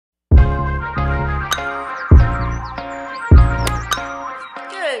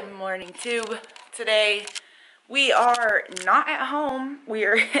morning tube. Today we are not at home. We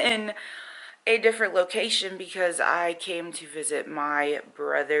are in a different location because I came to visit my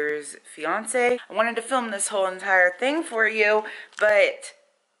brother's fiance. I wanted to film this whole entire thing for you, but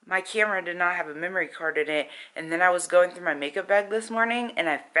my camera did not have a memory card in it, and then I was going through my makeup bag this morning and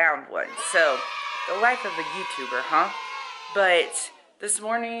I found one. So the life of a YouTuber, huh? But this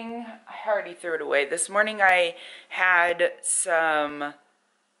morning, I already threw it away. This morning I had some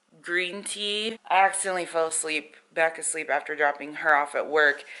green tea. I accidentally fell back asleep after dropping her off at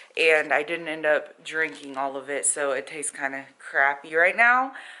work, and I didn't end up drinking all of it, so it tastes kind of crappy right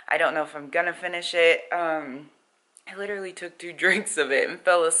now. I don't know if I'm gonna finish it. I literally took 2 drinks of it and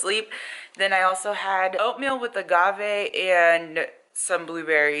fell asleep. Then I also had oatmeal with agave and some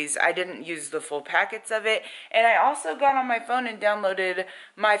blueberries. I didn't use the full packets of it. And I also got on my phone and downloaded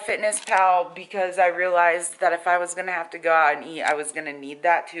MyFitnessPal because I realized that if I was gonna have to go out and eat, I was gonna need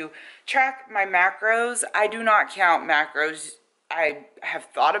that to track my macros. I do not count macros. I have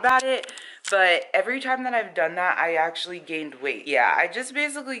thought about it, but every time that I've done that, I actually gained weight. Yeah, I just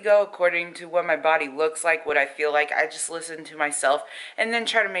basically go according to what my body looks like, what I feel like. I just listen to myself and then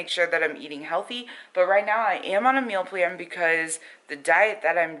try to make sure that I'm eating healthy. But right now I am on a meal plan because the diet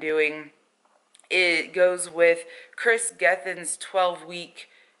that I'm doing, it goes with Chris Gethin's 12-week,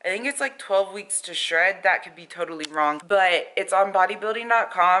 I think it's like 12 weeks to shred. That could be totally wrong, but it's on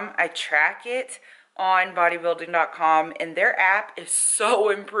bodybuilding.com. I track it on bodybuilding.com, and their app is so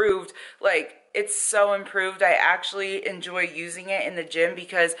improved. Like, it's so improved. I actually enjoy using it in the gym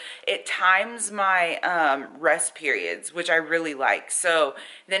because it times my rest periods, which I really like. So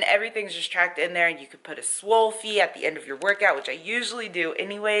then everything's just tracked in there, and you could put a swole fee at the end of your workout, which I usually do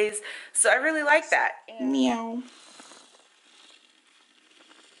anyways. So I really like that. Meow.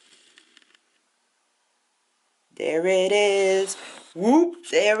 There it is. Whoop,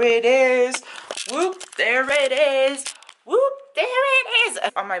 there it is. Whoop, there it is. Whoop, there it is.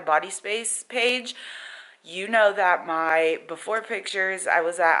 On my BODYSPACE page, you know that my before pictures, I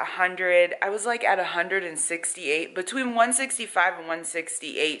was at 100. I was like at 168. Between 165 and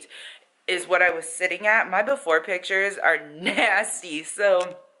 168 is what I was sitting at. My before pictures are nasty.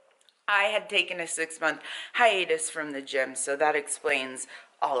 So I had taken a 6-month hiatus from the gym, so that explains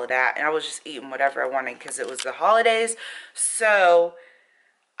all of that. And I was just eating whatever I wanted because it was the holidays. So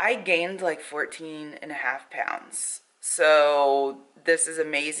I gained like 14.5 pounds. So this is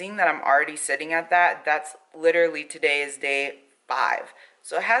amazing that I'm already sitting at that. That's literally, today is day 5.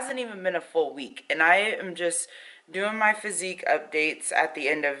 So it hasn't even been a full week. And I am just doing my physique updates at the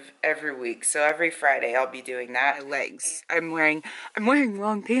end of every week. So every Friday I'll be doing that. My legs. I'm wearing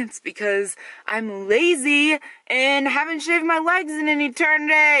long pants because I'm lazy and haven't shaved my legs in an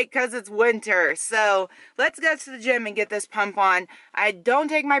eternity because it's winter. So let's go to the gym and get this pump on. I don't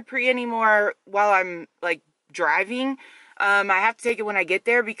take my pre anymore while I'm like driving. I have to take it when I get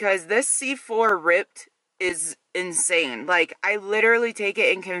there because this C4 ripped is insane. Like, I literally take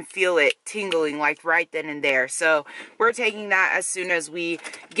it and can feel it tingling like right then and there. So we're taking that as soon as we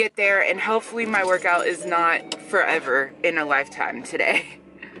get there, and hopefully my workout is not forever in a lifetime today.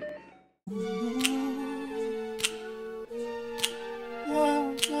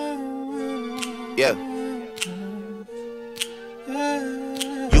 Yeah.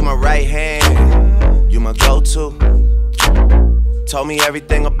 You my right hand, you my go-to. Told me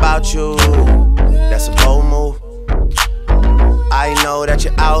everything about you. That's a bold move. I know that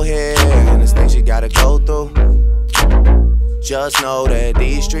you're out here and there's things you gotta go through. Just know that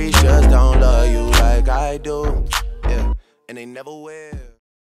these streets just don't love you like I do. Yeah, and they never will.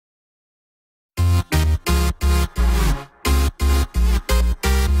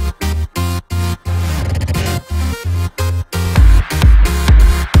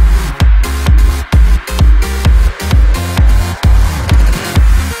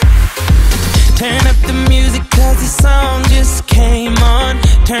 Turn up the music cause the song just came on.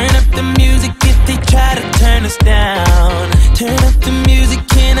 Turn up the music if they try to turn us down. Turn up the music,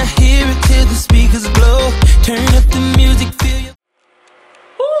 can I hear it till the speakers blow? Turn up the music, feel you.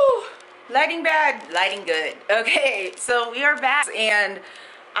 Woo! Lighting bad, lighting good. Okay, so we are back, and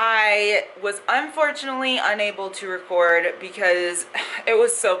I was unfortunately unable to record because it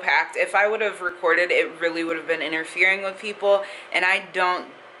was so packed. If I would have recorded, it really would have been interfering with people, and I don't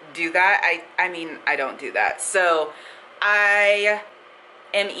do that. I mean, I don't do that. So I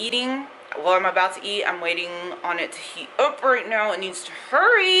am eating. Well, I'm about to eat. I'm waiting on it to heat up right now. It needs to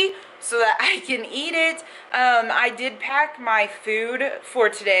hurry so that I can eat it. I did pack my food for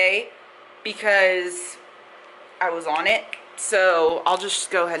today because I was on it. So I'll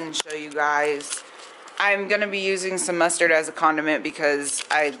just go ahead and show you guys. I'm going to be using some mustard as a condiment because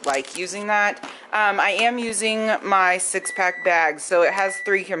I like using that. I am using my 6-pack bag, so it has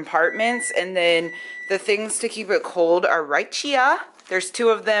 3 compartments, and then the things to keep it cold are right here. There's 2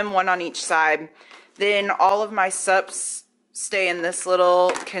 of them, 1 on each side. Then all of my sups stay in this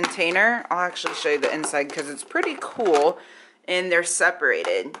little container. I'll actually show you the inside because it's pretty cool, and they're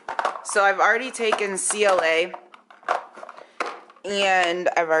separated. So I've already taken CLA, and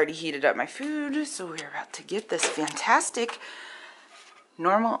I've already heated up my food, so we're about to get this fantastic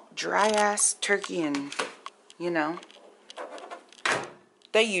normal dry ass turkey and, you know,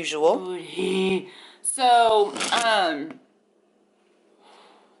 the usual. So,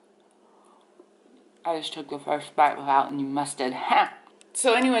 I just took the first bite without any mustard.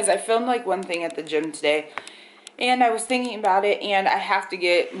 So anyways, I filmed like one thing at the gym today, and I was thinking about it, and I have to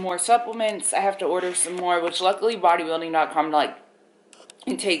get more supplements. I have to order some more, which luckily bodybuilding.com, like,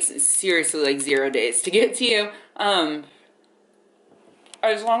 it takes seriously like 0 days to get to you.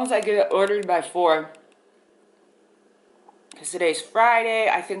 As long as I get it ordered by 4, because today's Friday,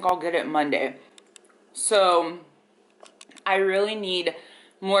 I think I'll get it Monday. So I really need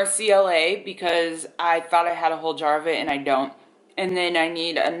more CLA because I thought I had a whole jar of it and I don't. And then I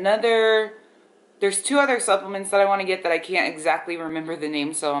need another, there's 2 other supplements that I want to get that I can't exactly remember the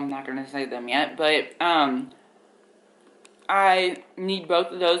name, so I'm not going to say them yet. But I need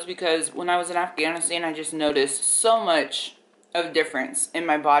both of those because when I was in Afghanistan, I just noticed so much of difference in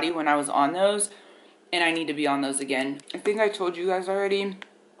my body when I was on those, and I need to be on those again. I think I told you guys already,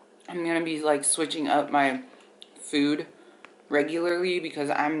 I'm going to be like switching up my food regularly because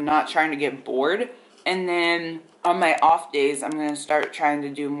I'm not trying to get bored. And then on my off days, I'm going to start trying to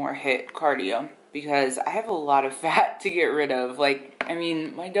do more HIIT cardio because I have a lot of fat to get rid of. Like, I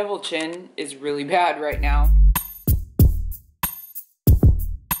mean, my double chin is really bad right now.